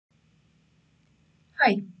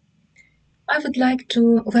Hi, I would like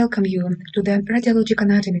to welcome you to the Radiologic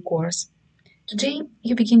Anatomy course. Today,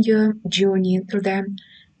 you begin your journey through the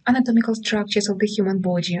anatomical structures of the human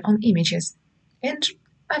body on images, and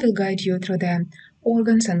I will guide you through the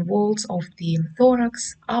organs and walls of the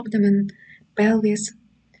thorax, abdomen, pelvis,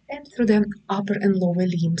 and through the upper and lower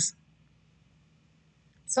limbs.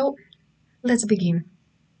 So, let's begin.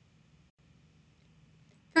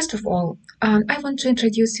 First of all, I want to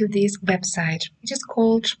introduce you this website, which is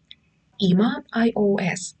called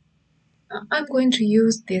IMA-IOS. I'm going to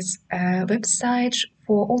use this website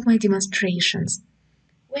for all my demonstrations.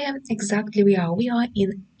 Where exactly we are? We are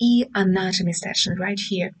in e-anatomy session right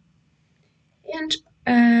here. And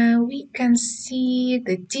we can see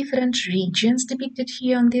the different regions depicted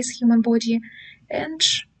here on this human body. And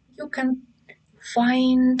you can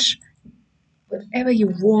find whatever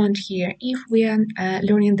you want here. If we are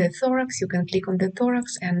learning the thorax, you can click on the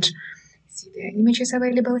thorax and see the images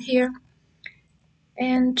available here.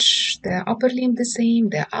 And the upper limb the same,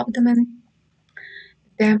 the abdomen.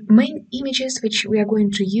 The main images which we are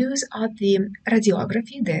going to use are the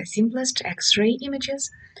radiography, the simplest X-ray images,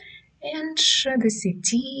 and the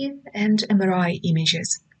CT and MRI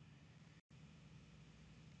images.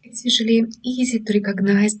 It's usually easy to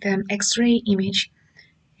recognize the X-ray image,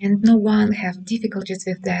 and no one have difficulties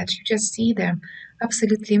with that. You just see the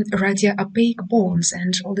absolutely radio-opaque bones,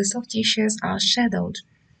 and all the soft tissues are shadowed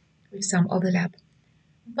with some overlap.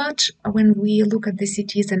 But when we look at the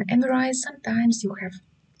CTs and MRIs, sometimes you have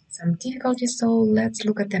some difficulties, so let's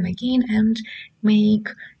look at them again and make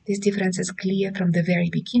these differences clear from the very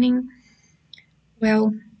beginning.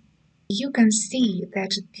 Well, you can see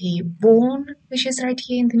that the bone, which is right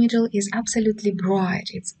here in the middle, is absolutely bright.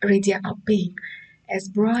 It's radio opaque, as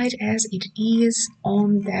bright as it is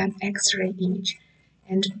on the X-ray image.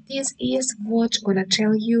 And this is what's gonna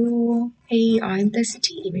tell you, hey, I'm the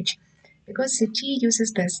CT image, because CT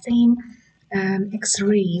uses the same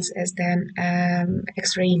X-rays as the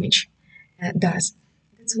X-ray image does.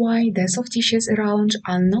 That's why the soft tissues around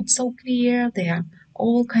are not so clear. They are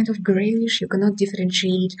all kind of grayish. You cannot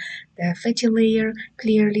differentiate the fatty layer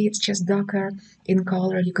clearly. It's just darker in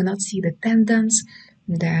color. You cannot see the tendons,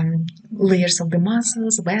 the layers of the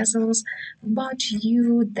muscles, vessels, but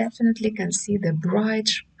you definitely can see the bright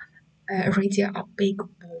radio opaque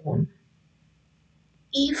bone.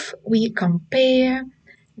 If we compare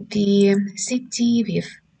the CT with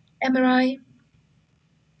MRI,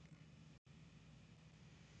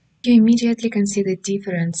 you immediately can see the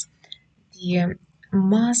difference. The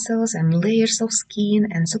muscles and layers of skin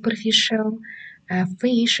and superficial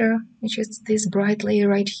fascia, which is this bright layer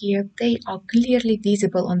right here, they are clearly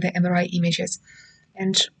visible on the MRI images.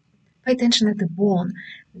 And pay attention at the bone.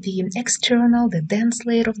 The external, the dense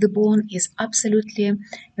layer of the bone is absolutely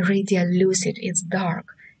radiolucid. It's dark.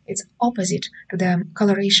 It's opposite to the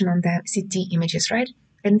coloration on the CT images, right?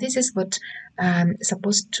 And this is what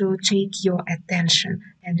supposed to take your attention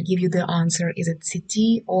and give you the answer. Is it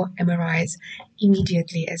CT or MRIs?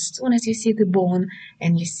 Immediately, as soon as you see the bone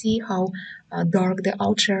and you see how dark the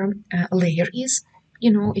outer layer is,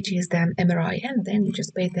 you know it is the MRI, and then you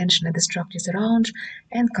just pay attention at the structures around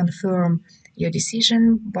and confirm your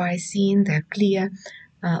decision by seeing the clear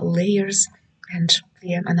layers and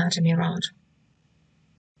clear anatomy around.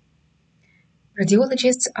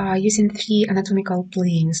 Radiologists are using three anatomical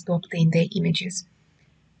planes to obtain their images.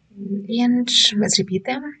 And let's repeat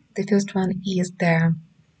them. The first one is the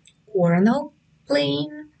coronal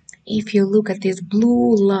plane. If you look at this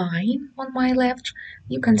blue line on my left,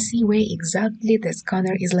 you can see where exactly the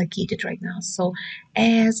scanner is located right now. So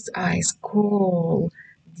as I scroll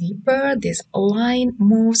deeper, this line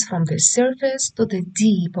moves from the surface to the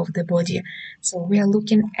deep of the body. So we are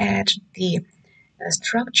looking at the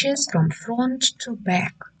structures from front to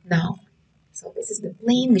back now. So this is the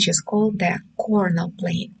plane which is called the coronal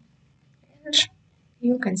plane. And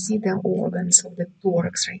you can see the organs of the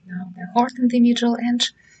thorax right now, the heart in the middle and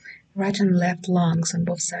right and left lungs on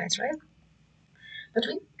both sides, right? But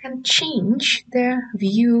we can change the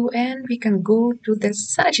view and we can go to the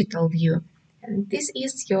sagittal view. And this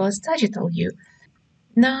is your sagittal view.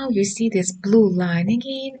 Now you see this blue line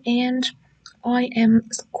again, and I am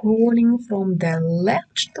scrolling from the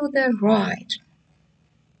left to the right.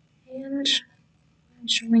 And I'm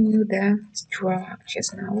showing you the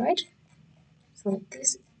structures now, right? So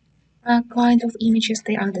these are kind of images,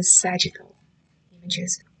 they are the sagittal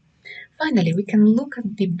images. Finally, we can look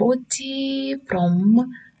at the body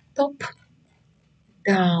from top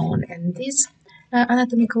down, and this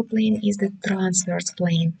anatomical plane is the transverse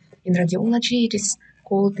plane. In radiology, it is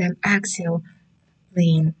called the axial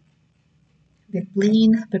plane. the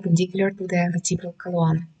plane perpendicular to the vertebral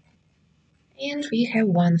column. And we have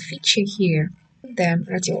one feature here. The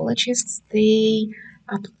radiologists, they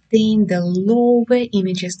obtain the lower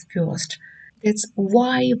images first. That's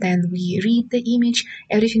why when we read the image,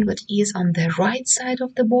 everything that is on the right side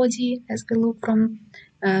of the body, as we look from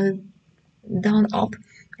uh, down up,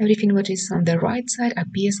 everything that is on the right side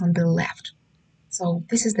appears on the left. So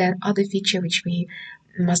this is the other feature which we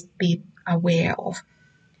must be aware of.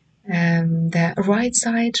 The right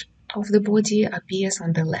side of the body appears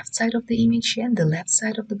on the left side of the image, and the left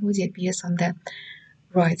side of the body appears on the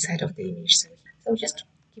right side of the image. So just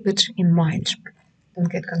keep it in mind.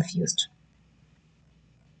 Don't get confused.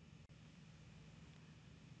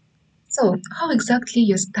 So, how exactly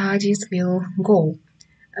your studies will go?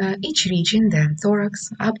 Each region, the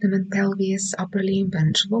thorax, abdomen, pelvis, upper limb,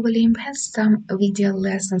 and lower limb, has some video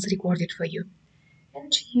lessons recorded for you.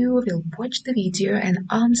 And you will watch the video and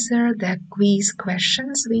answer the quiz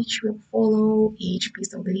questions which will follow each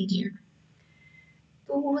piece of the video.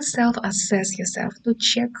 To self-assess yourself, to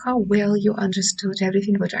check how well you understood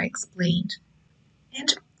everything that I explained.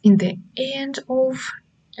 And in the end of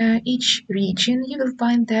each region, you will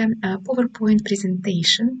find the PowerPoint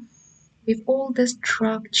presentation with all the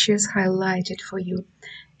structures highlighted for you.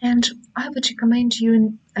 And I would recommend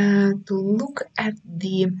you to look at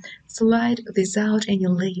the slide without any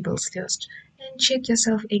labels first and check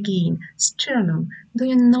yourself again. Sternum, do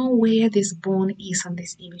you know where this bone is on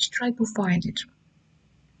this image? Try to find it.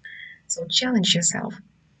 So challenge yourself.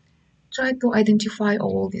 Try to identify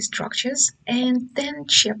all these structures and then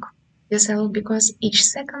check yourself because each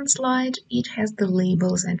second slide it has the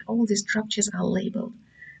labels and all the structures are labeled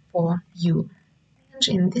for you. And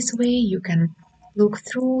in this way you can look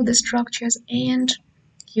through the structures and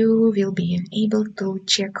you will be able to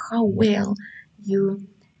check how well you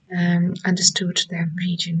understood the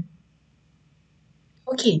region.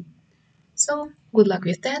 Okay, so good luck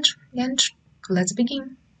with that and let's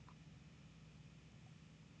begin.